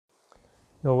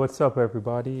Yo, what's up,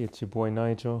 everybody? It's your boy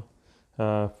Nigel.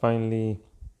 Finally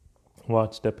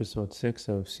watched episode 6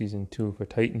 of season 2 for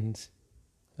Titans,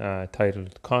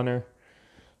 titled Connor.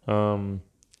 Um,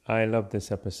 I love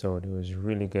this episode. It was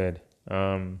really good.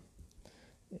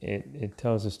 It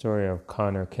tells the story of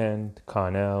Connor Kent,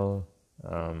 Connell,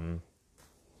 um,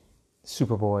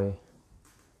 Superboy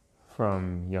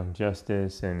from Young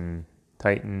Justice and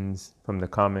Titans from the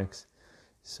comics.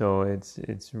 So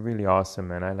it's really awesome,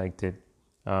 man. I liked it.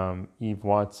 Eve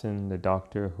Watson, the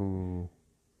doctor who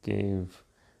gave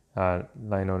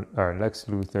Lionel or Lex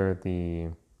Luthor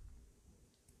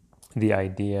the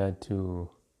idea to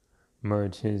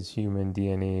merge his human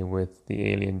DNA with the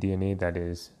alien DNA that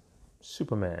is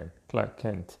Superman, Clark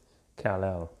Kent,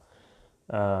 Kal-El,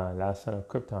 last son of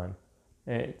Krypton.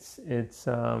 It's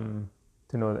to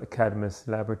know that Cadmus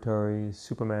Laboratories,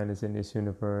 Superman is in this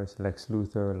universe, Lex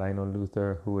Luthor, Lionel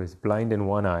Luthor, who is blind in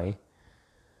one eye.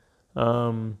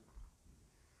 Um,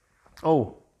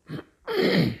 oh,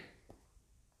 I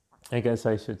guess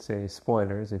I should say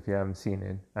spoilers if you haven't seen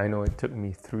it. I know it took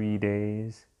me 3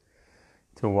 days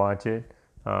to watch it.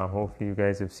 Hopefully you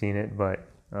guys have seen it, but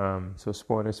so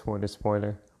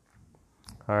spoiler.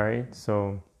 All right,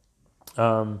 so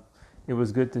it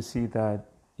was good to see that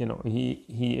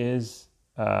he is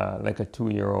like a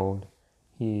 2-year-old.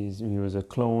 He was a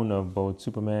clone of both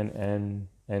Superman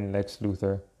and Lex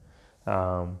Luthor.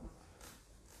 Um,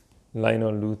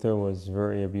 Lionel Luthor was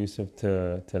very abusive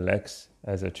to Lex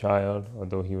as a child,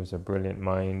 although he was a brilliant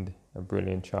mind, a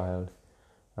brilliant child.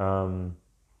 Um,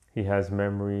 he has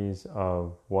memories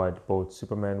of what both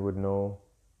Superman would know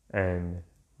and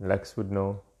Lex would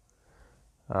know,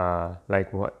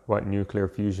 like what nuclear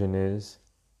fusion is,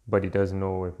 but he doesn't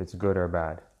know if it's good or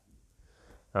bad.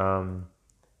 Um,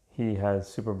 he has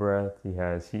super breath, he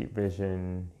has heat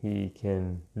vision, he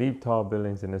can leap tall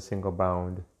buildings in a single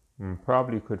bound,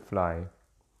 probably could fly,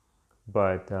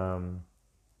 but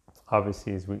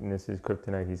obviously his weakness is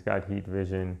kryptonite. He's got heat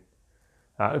vision.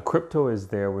 Crypto is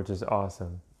there, which is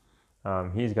awesome.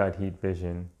 He's got heat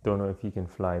vision. Don't know if he can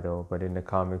fly though, but in the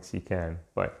comics he can.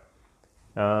 But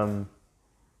um,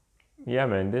 yeah,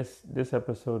 man, this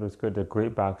episode was good. A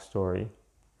great backstory.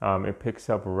 It picks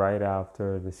up right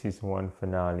after the season 1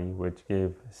 finale, which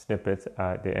gave snippets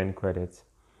at the end credits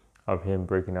of him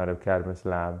breaking out of Cadmus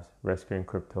Labs, rescuing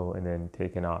Crypto, and then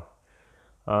taking off.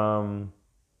 Um,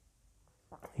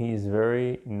 he's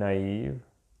very naive,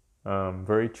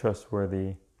 very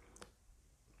trustworthy.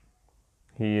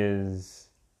 He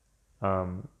is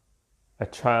a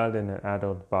child in an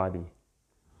adult body.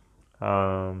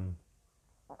 Um,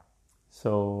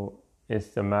 so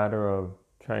it's a matter of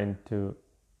trying to,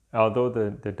 although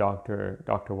the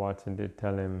Dr. Watson did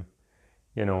tell him,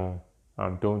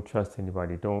 don't trust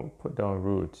anybody, don't put down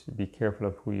roots, be careful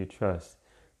of who you trust.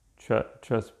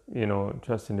 Trust in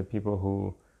the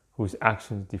people whose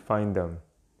actions define them.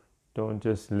 Don't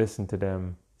just listen to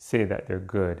them, say that they're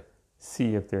good,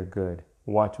 see if they're good,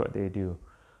 watch what they do.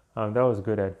 That was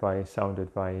good advice, sound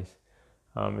advice.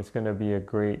 It's going to be a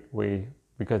great way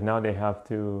because now they have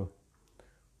to,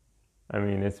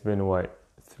 it's been what,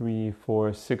 3,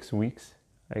 4, 6 weeks,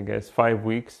 I guess, 5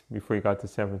 weeks before he got to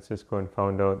San Francisco and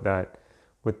found out that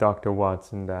with Dr.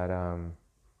 Watson that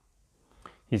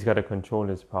he's got to control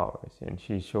his powers, and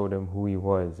she showed him who he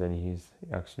was, and he's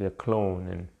actually a clone,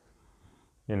 and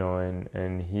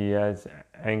and he has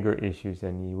anger issues,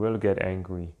 and he will get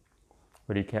angry,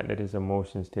 but he can't let his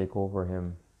emotions take over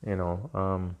him.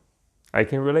 I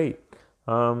can relate.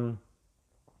 So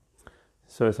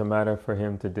it's a matter for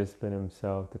him to discipline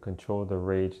himself, to control the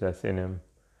rage that's in him,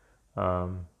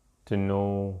 to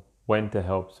know when to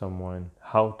help someone,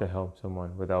 how to help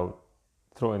someone without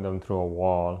throwing them through a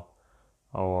wall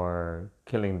or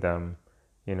killing them,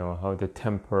 how to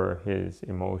temper his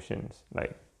emotions,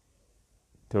 like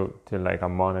to like a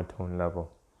monotone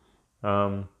level.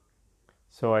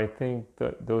 So I think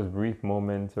that those brief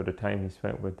moments or the time he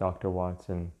spent with Dr.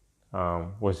 Watson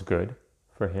was good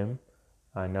for him.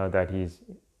 Now that he's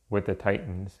with the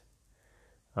Titans,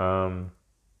 and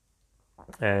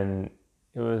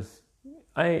it was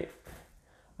I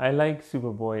like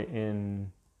Superboy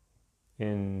in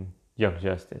Young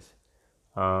Justice.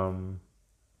 And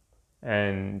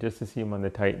just to see him on the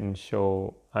Titans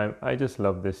show, I just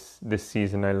love this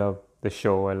season. I love the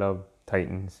show. I love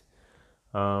Titans,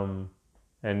 and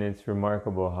it's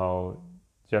remarkable how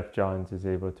Jeff Johns is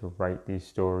able to write these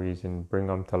stories and bring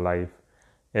them to life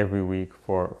every week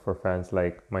for fans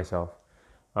like myself.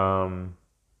 And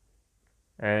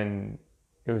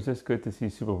it was just good to see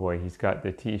Superboy. He's got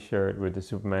the T-shirt with the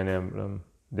Superman emblem,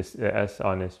 this S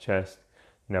on his chest,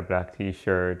 in a black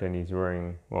T-shirt, and he's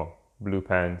wearing, well, blue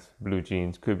pants, blue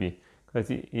jeans. Could be because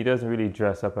he doesn't really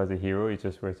dress up as a hero. He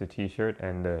just wears a t-shirt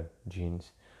and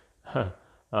jeans.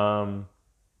 um,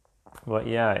 but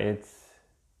yeah,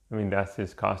 that's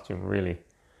his costume really.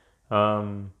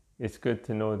 It's good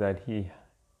to know that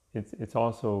it's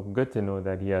also good to know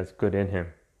that he has good in him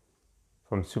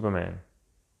from Superman,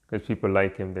 because people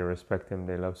like him, they respect him,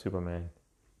 they love Superman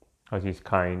because he's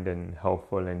kind and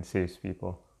helpful and saves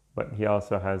people. But he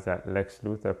also has that Lex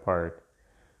Luthor part,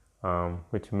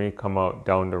 which may come out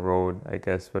down the road, I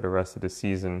guess, for the rest of the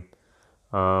season.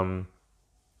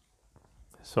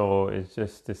 So it's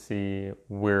just to see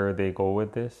where they go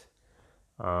with this.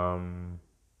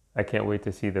 I can't wait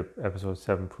to see the episode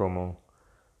 7 promo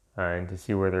and to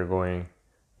see where they're going.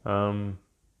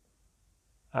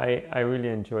 I really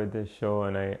enjoyed this show,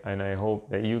 and I hope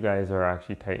that you guys are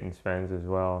actually Titans fans as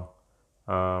well.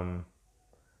 I'm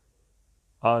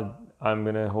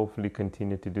gonna hopefully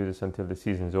continue to do this until the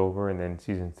season's over, and then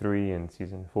season 3 and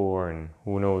season 4, and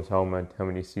who knows how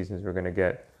many seasons we're gonna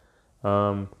get.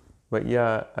 But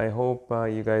yeah, I hope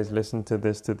you guys listen to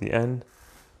this to the end.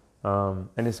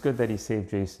 And it's good that he saved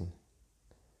Jason.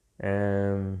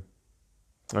 And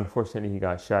unfortunately, he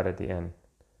got shot at the end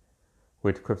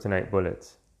with kryptonite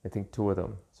bullets. I think 2 of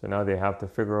them. So now they have to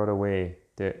figure out a way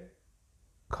to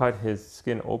cut his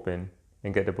skin open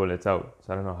and get the bullets out.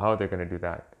 So I don't know how they're going to do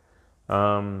that.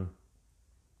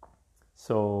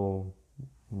 So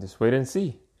just wait and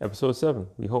see. Episode 7,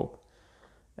 we hope.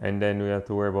 And then we have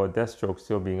to worry about Deathstroke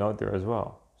still being out there as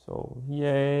well. So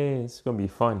yay, it's going to be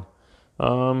fun.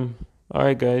 All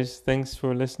right, guys. Thanks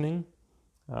for listening.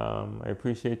 I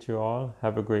appreciate you all.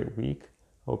 Have a great week.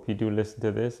 Hope you do listen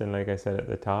to this. And like I said at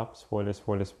the top, spoilers.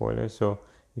 So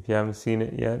if you haven't seen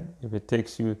it yet, if it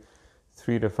takes you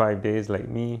 3 to 5 days like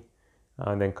me,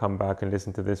 then come back and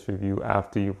listen to this review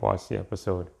after you've watched the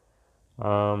episode.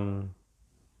 I'm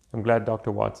glad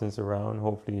Dr. Watson's around.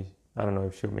 Hopefully, I don't know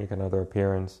if she'll make another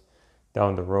appearance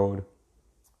down the road.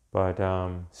 But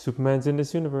Superman's in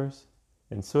this universe.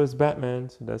 And so is Batman.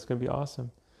 So that's going to be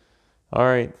awesome. All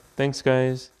right. Thanks,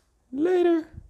 guys. Later.